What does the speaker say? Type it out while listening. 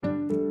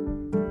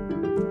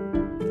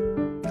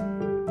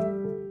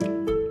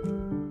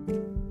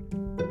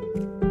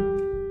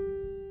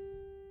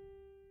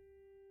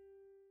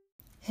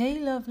Hey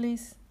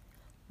lovelies,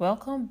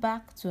 welcome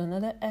back to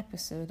another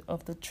episode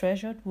of the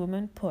Treasured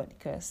Woman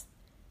podcast.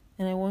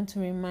 And I want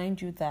to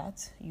remind you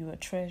that you are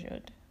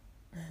treasured.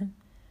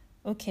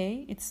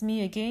 Okay, it's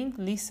me again,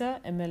 Lisa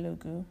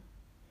Emelogu.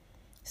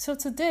 So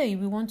today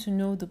we want to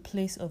know the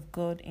place of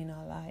God in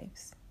our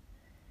lives.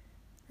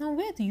 Now,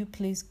 where do you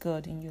place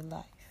God in your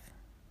life?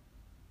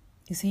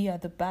 Is he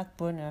at the back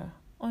burner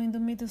or in the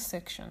middle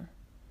section?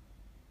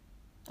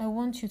 I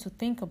want you to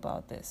think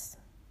about this.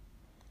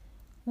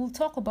 We'll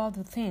talk about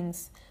the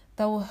things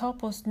that will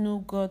help us know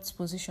God's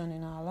position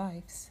in our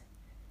lives.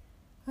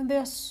 And there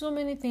are so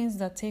many things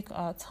that take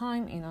our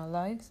time in our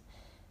lives.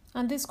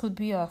 And this could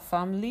be our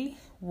family,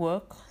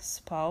 work,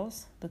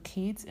 spouse, the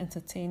kids,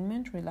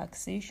 entertainment,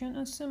 relaxation,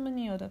 and so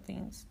many other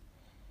things.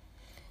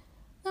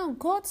 Now,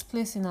 God's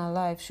place in our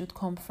life should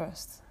come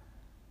first.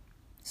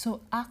 So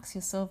ask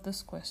yourself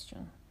this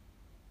question.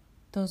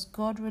 Does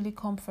God really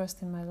come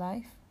first in my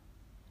life?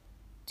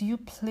 Do you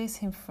place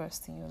him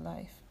first in your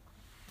life?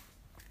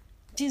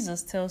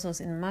 Jesus tells us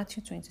in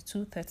Matthew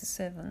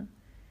 22:37,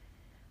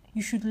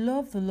 you should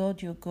love the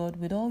Lord your God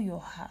with all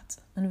your heart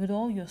and with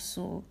all your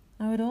soul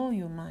and with all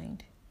your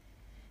mind.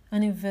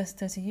 And in verse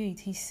 38,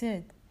 he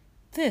said,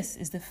 this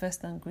is the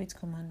first and great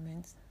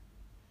commandment.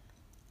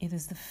 It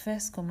is the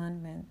first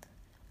commandment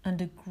and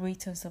the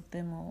greatest of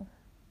them all.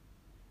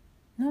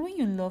 Now, when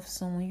you love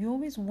someone, you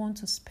always want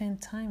to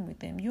spend time with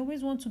them. You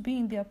always want to be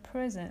in their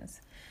presence.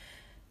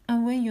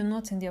 And when you're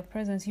not in their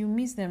presence, you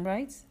miss them,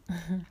 right?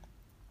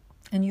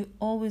 And you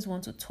always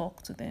want to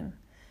talk to them.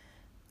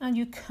 And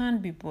you can't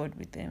be bored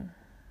with them.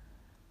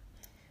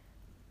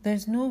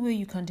 There's no way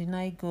you can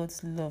deny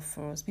God's love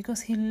for us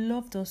because he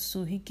loved us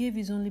so. He gave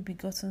his only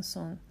begotten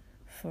son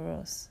for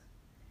us.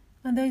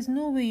 And there is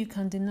no way you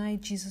can deny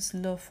Jesus'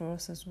 love for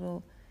us as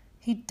well.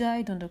 He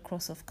died on the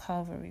cross of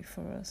Calvary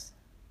for us.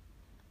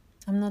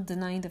 I'm not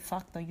denying the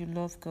fact that you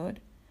love God.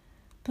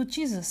 But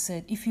Jesus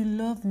said, if you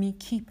love me,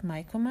 keep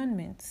my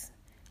commandments.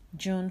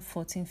 John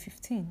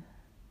 14:15.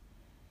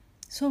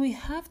 So we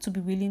have to be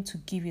willing to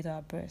give it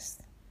our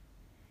best.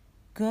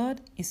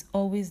 God is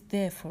always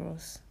there for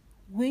us,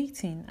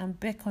 waiting and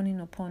beckoning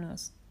upon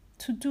us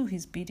to do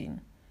his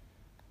bidding.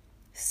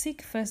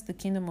 Seek first the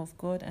kingdom of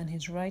God and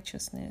his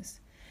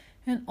righteousness,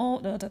 and all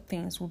the other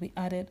things will be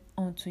added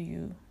unto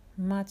you.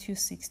 Matthew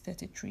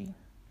 6:33.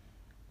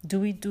 Do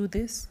we do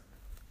this?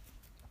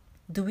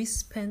 Do we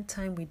spend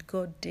time with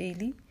God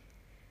daily?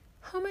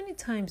 How many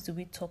times do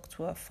we talk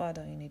to our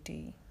Father in a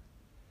day?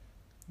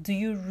 Do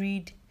you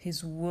read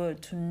his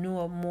word to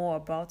know more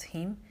about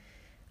him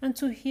and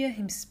to hear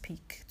him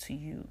speak to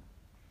you?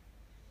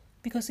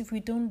 Because if we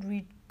don't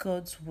read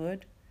God's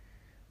word,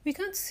 we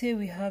can't say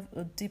we have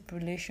a deep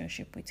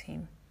relationship with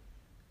him.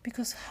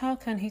 Because how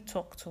can he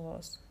talk to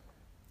us?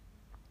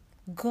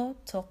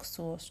 God talks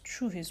to us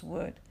through his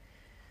word.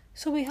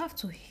 So we have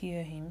to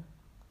hear him.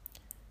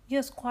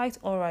 Yes, quite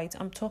all right,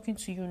 I'm talking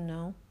to you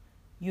now.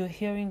 You're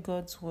hearing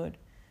God's word.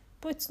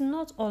 But it's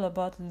not all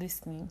about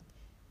listening.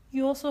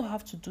 You also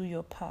have to do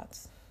your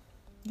part.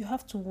 You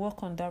have to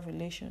work on that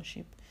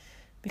relationship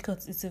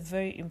because it's a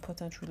very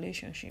important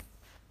relationship.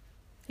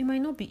 It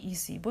might not be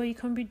easy, but it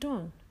can be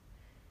done.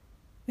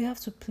 We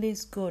have to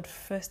place God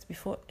first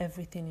before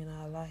everything in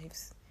our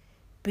lives.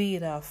 Be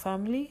it our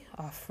family,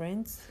 our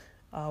friends,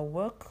 our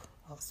work,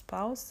 our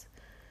spouse,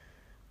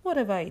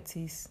 whatever it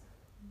is,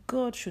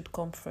 God should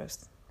come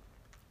first.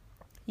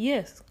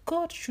 Yes,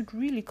 God should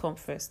really come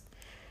first.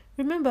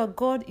 Remember,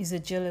 God is a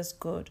jealous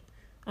God.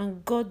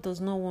 And God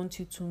does not want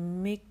you to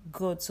make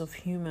gods of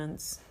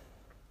humans.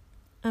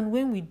 And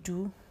when we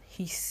do,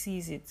 he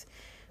sees it.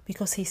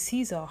 Because he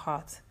sees our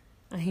heart.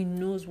 And he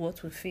knows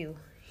what we feel.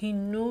 He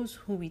knows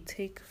who we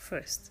take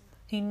first.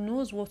 He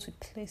knows what we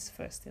place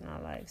first in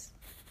our lives.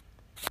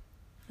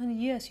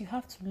 And yes, you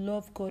have to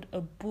love God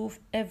above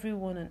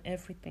everyone and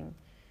everything.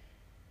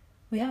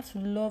 We have to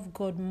love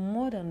God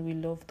more than we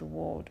love the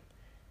world.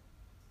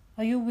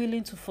 Are you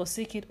willing to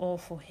forsake it all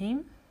for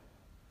him?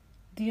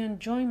 The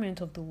enjoyment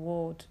of the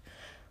world,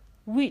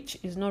 which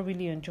is not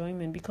really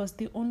enjoyment because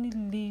they only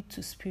lead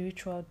to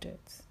spiritual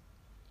death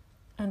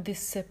and they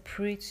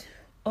separate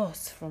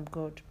us from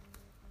God.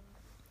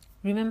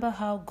 Remember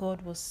how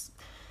God was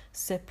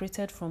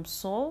separated from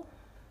Saul?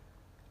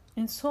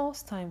 In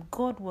Saul's time,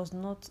 God was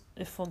not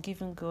a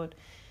forgiving God.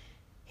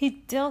 He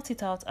dealt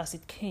it out as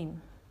it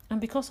came.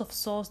 And because of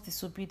Saul's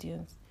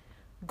disobedience,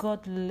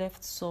 God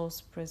left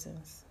Saul's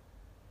presence.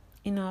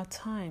 In our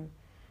time,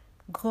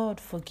 God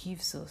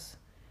forgives us.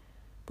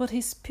 But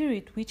his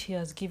spirit, which he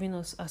has given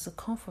us as a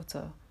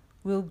comforter,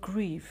 will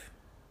grieve.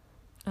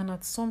 And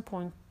at some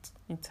point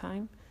in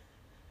time,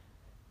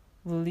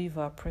 will leave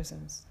our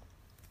presence.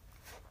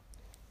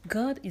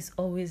 God is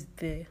always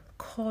there,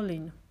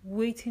 calling,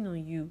 waiting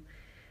on you.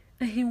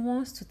 And he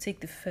wants to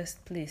take the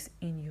first place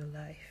in your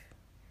life.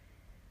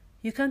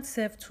 You can't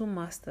serve two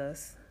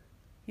masters.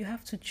 You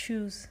have to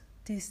choose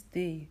this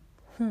day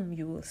whom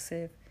you will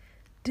serve.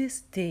 This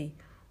day,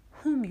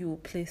 whom you will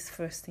place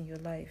first in your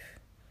life.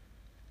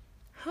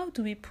 How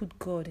do we put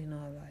God in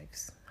our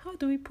lives? How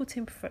do we put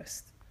him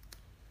first?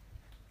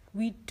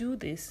 We do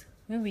this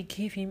when we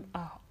give him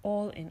our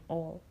all in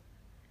all.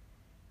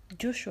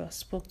 Joshua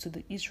spoke to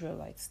the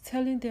Israelites,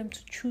 telling them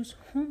to choose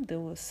whom they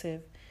will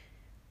serve.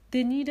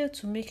 They needed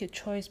to make a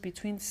choice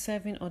between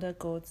serving other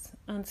gods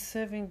and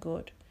serving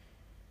God.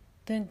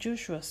 Then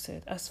Joshua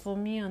said, "As for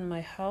me and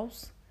my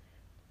house,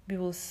 we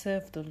will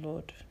serve the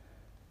Lord."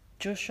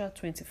 Joshua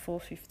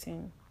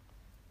 24:15.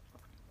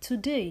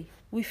 Today,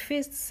 we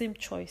face the same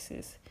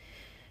choices.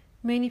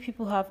 Many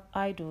people have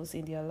idols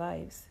in their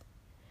lives,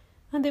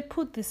 and they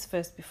put this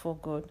first before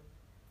God.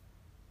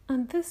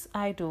 And this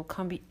idol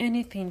can be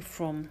anything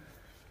from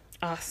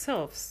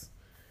ourselves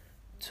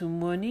to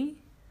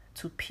money,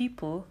 to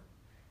people,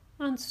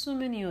 and so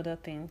many other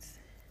things.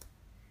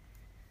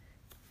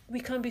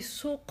 We can be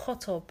so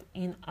caught up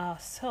in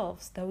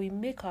ourselves that we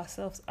make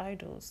ourselves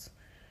idols.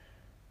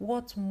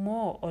 What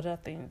more other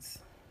things?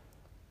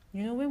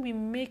 When we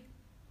make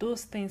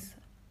those things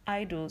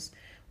idols,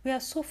 we are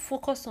so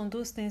focused on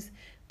those things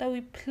that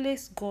we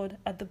place God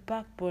at the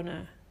back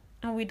burner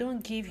and we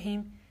don't give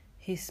him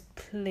his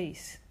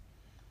place.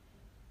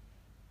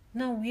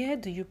 Now, where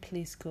do you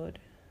place God?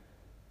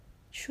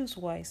 Choose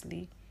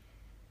wisely.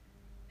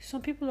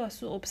 Some people are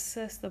so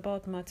obsessed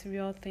about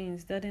material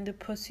things that in the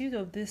pursuit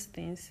of these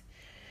things,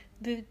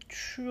 they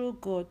throw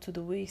God to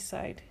the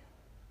wayside.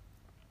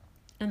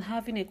 And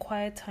having a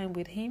quiet time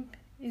with him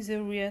is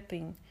a rare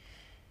thing.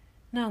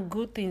 Now,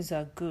 good things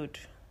are good,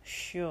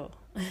 sure.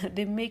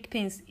 They make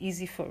things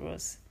easy for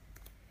us.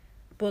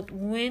 But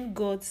when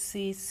God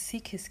says,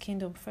 seek his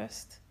kingdom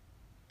first,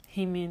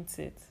 he means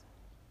it.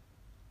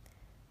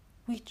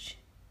 Which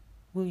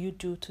will you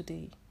do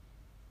today?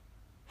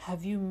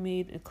 Have you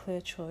made a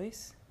clear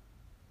choice?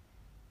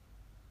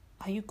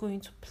 Are you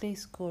going to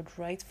place God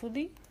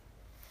rightfully?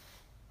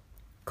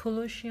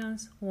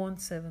 Colossians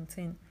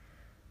 1:17.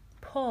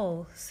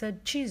 Paul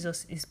said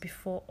Jesus is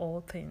before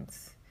all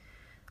things,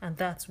 and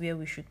that's where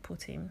we should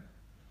put him.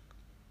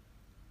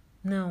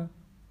 Now,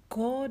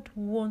 God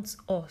wants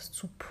us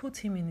to put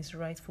him in his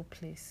rightful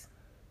place,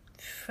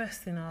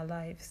 first in our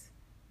lives.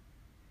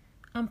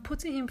 And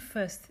putting him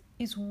first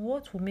is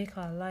what will make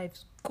our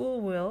lives go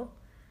well.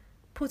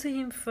 Putting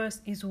him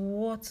first is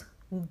what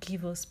will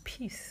give us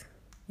peace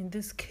in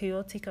this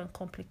chaotic and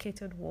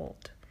complicated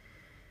world.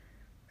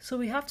 So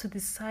we have to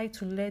decide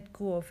to let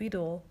go of it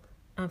all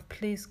and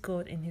place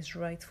God in his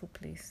rightful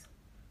place.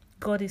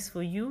 God is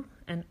for you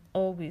and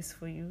always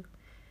for you.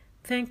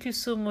 Thank you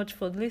so much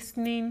for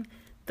listening.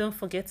 Don't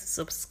forget to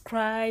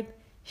subscribe,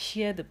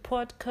 share the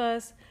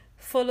podcast,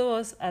 follow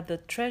us at The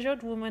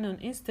Treasured Woman on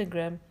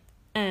Instagram,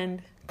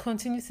 and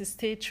continue to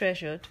stay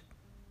treasured.